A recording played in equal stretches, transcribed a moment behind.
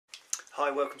Hi,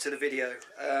 welcome to the video.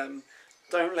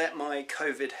 Don't let my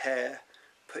COVID hair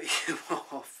put you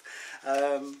off.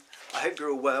 I hope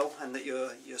you're all well and that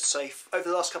you're safe. Over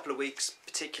the last couple of weeks,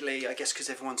 particularly I guess because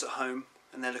everyone's at home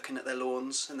and they're looking at their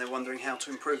lawns and they're wondering how to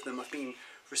improve them, I've been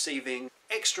receiving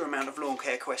extra amount of lawn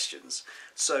care questions.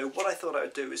 So what I thought I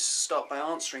would do is start by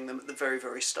answering them at the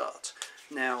very start.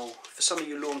 Now, for some of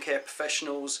you lawn care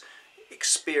professionals,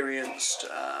 experienced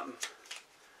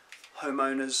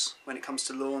homeowners when it comes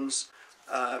to lawns,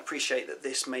 appreciate that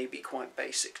this may be quite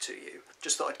basic to you.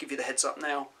 Just thought I'd give you the heads up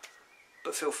now,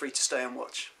 but feel free to stay and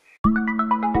watch.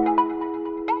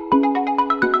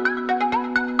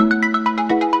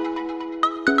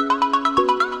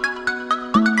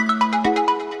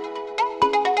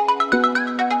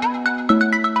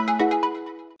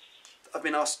 I've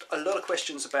been asked a lot of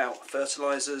questions about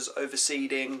fertilisers,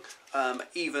 overseeding,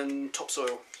 even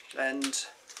topsoil and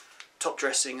top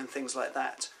dressing and things like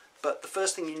that. But the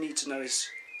first thing you need to know is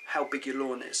how big your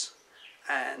lawn is,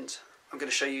 and I'm going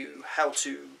to show you how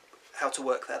to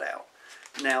work that out.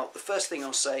 Now, the first thing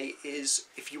I'll say is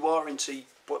if you are into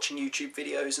watching YouTube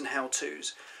videos and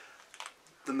how-tos,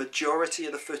 the majority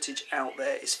of the footage out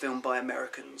there is filmed by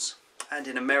Americans, and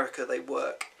in America they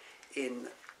work in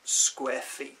square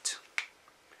feet.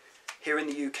 Here in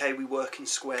the UK we work in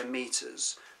square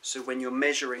meters, so when you're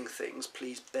measuring things,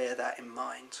 please bear that in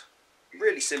mind.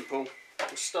 Really simple.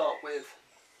 We'll start with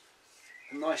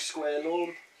a nice square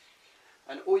lawn,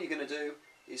 and all you're going to do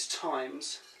is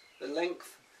times the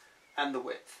length and the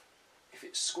width. If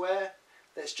it's square,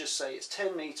 let's just say it's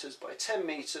 10 meters by 10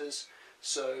 meters,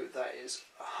 so that is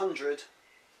 100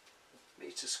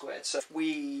 meters squared. So if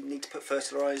we need to put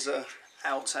fertiliser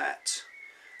out at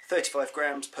 35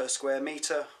 grams per square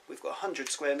meter, we've got 100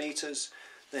 square meters,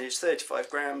 then it's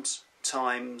 35 grams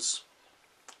times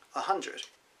 100.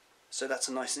 So that's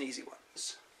a nice and easy one.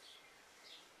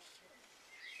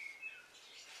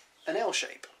 An L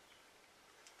shape.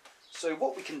 So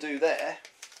what we can do there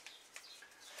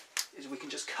is we can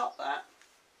just cut that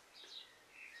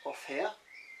off here,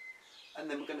 and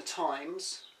then we're going to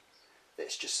times,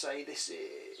 let's just say this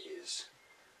is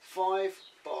 5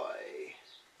 by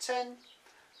 10,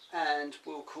 and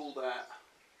we'll call that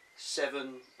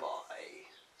 7 by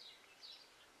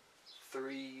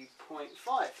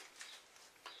 3.5.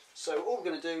 So all we're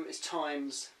going to do is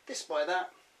times this by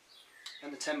that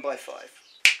and the 10 by 5.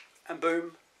 And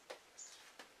boom,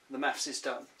 the maths is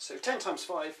done. So 10 times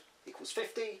 5 equals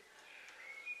 50.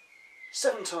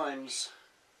 7 times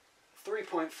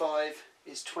 3.5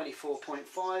 is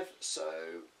 24.5. So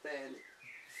then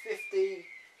 50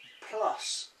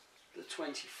 plus the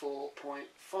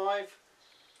 24.5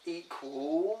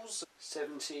 equals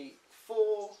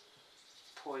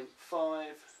 74.5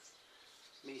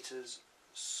 meters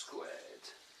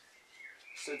squared.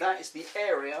 So that is the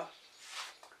area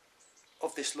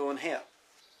of this lawn here.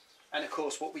 And of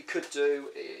course what we could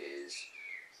do is,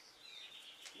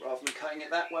 rather than cutting it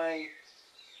that way,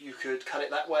 you could cut it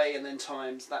that way and then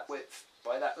times that width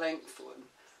by that length,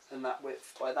 and that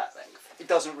width by that length. It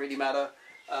doesn't really matter,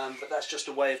 but that's just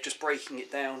a way of just breaking it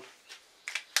down.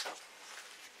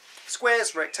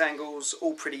 Squares, rectangles,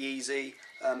 all pretty easy.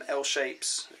 L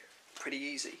shapes, pretty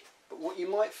easy. But what you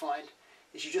might find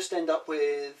is you just end up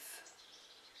with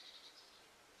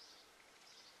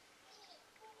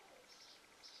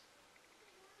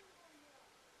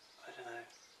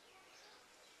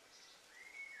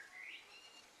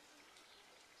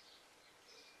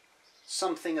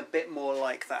something a bit more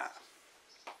like that.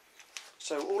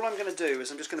 So all I'm going to do is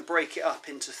I'm just going to break it up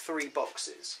into 3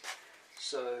 boxes.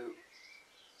 So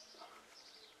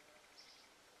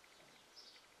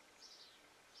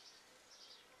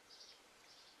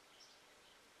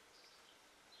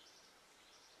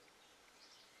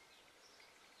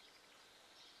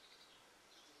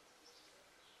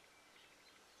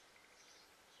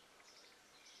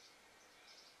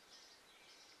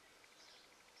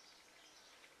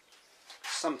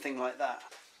something like that.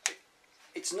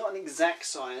 It's not an exact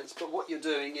science, but what you're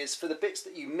doing is for the bits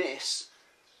that you miss,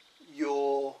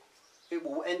 it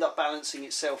will end up balancing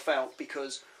itself out,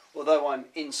 because although I'm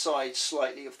inside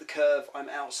slightly of the curve, I'm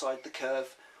outside the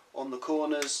curve on the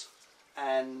corners,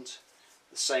 and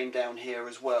the same down here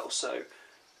as well. So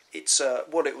it's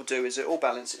what it will do is it will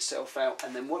balance itself out,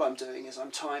 and then what I'm doing is I'm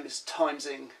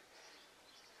timesing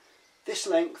this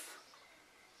length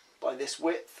by this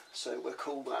width, so we'll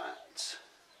call that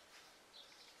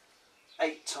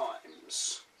 8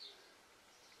 times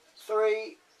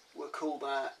 3, we'll call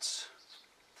that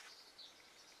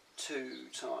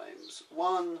 2 times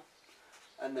 1,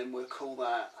 and then we'll call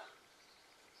that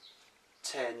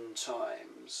 10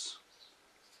 times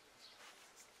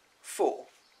 4.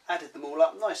 added them all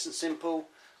up, nice and simple.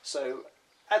 So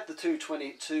add the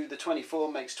 220 to the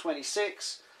 24 makes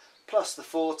 26, plus the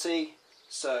 40,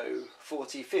 so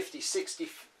 40, 50,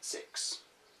 66.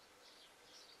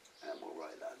 And we'll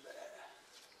write that there.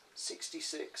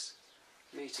 66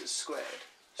 metres squared.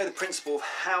 So the principle of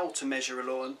how to measure a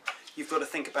lawn, you've got to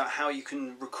think about how you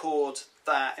can record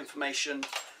that information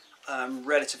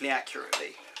relatively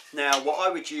accurately. Now what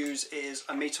I would use is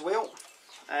a meter wheel,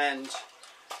 and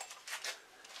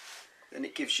then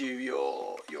it gives you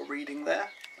your reading there.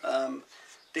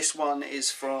 This one is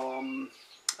from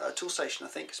a tool station, I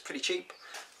think. It's pretty cheap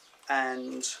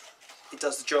and it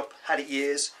does the job. Had it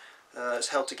years. It's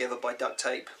held together by duct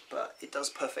tape, but it does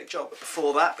a perfect job.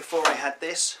 But before I had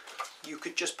this, you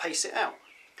could just pace it out.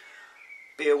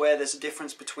 Be aware there's a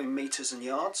difference between meters and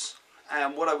yards,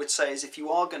 and what I would say is if you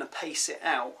are going to pace it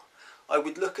out, I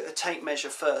would look at a tape measure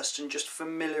first and just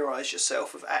familiarise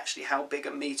yourself with actually how big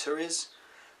a meter is,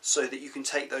 so that you can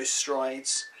take those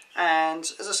strides. And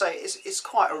as I say, it's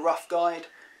quite a rough guide,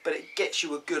 but it gets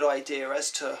you a good idea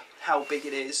as to how big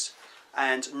it is,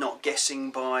 and not guessing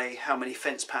by how many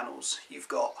fence panels you've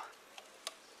got.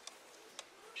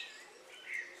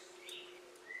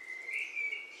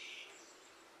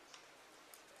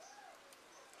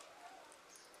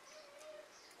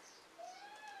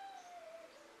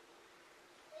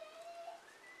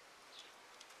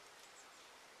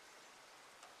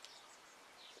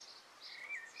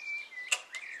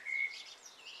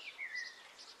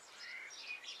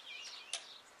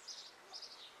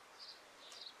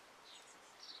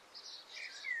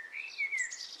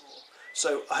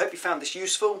 So I hope you found this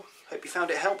useful, hope you found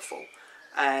it helpful,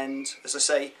 and as I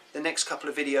say, the next couple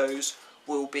of videos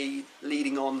will be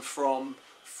leading on from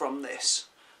this.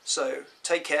 So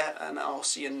take care, and I'll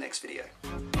see you in the next video.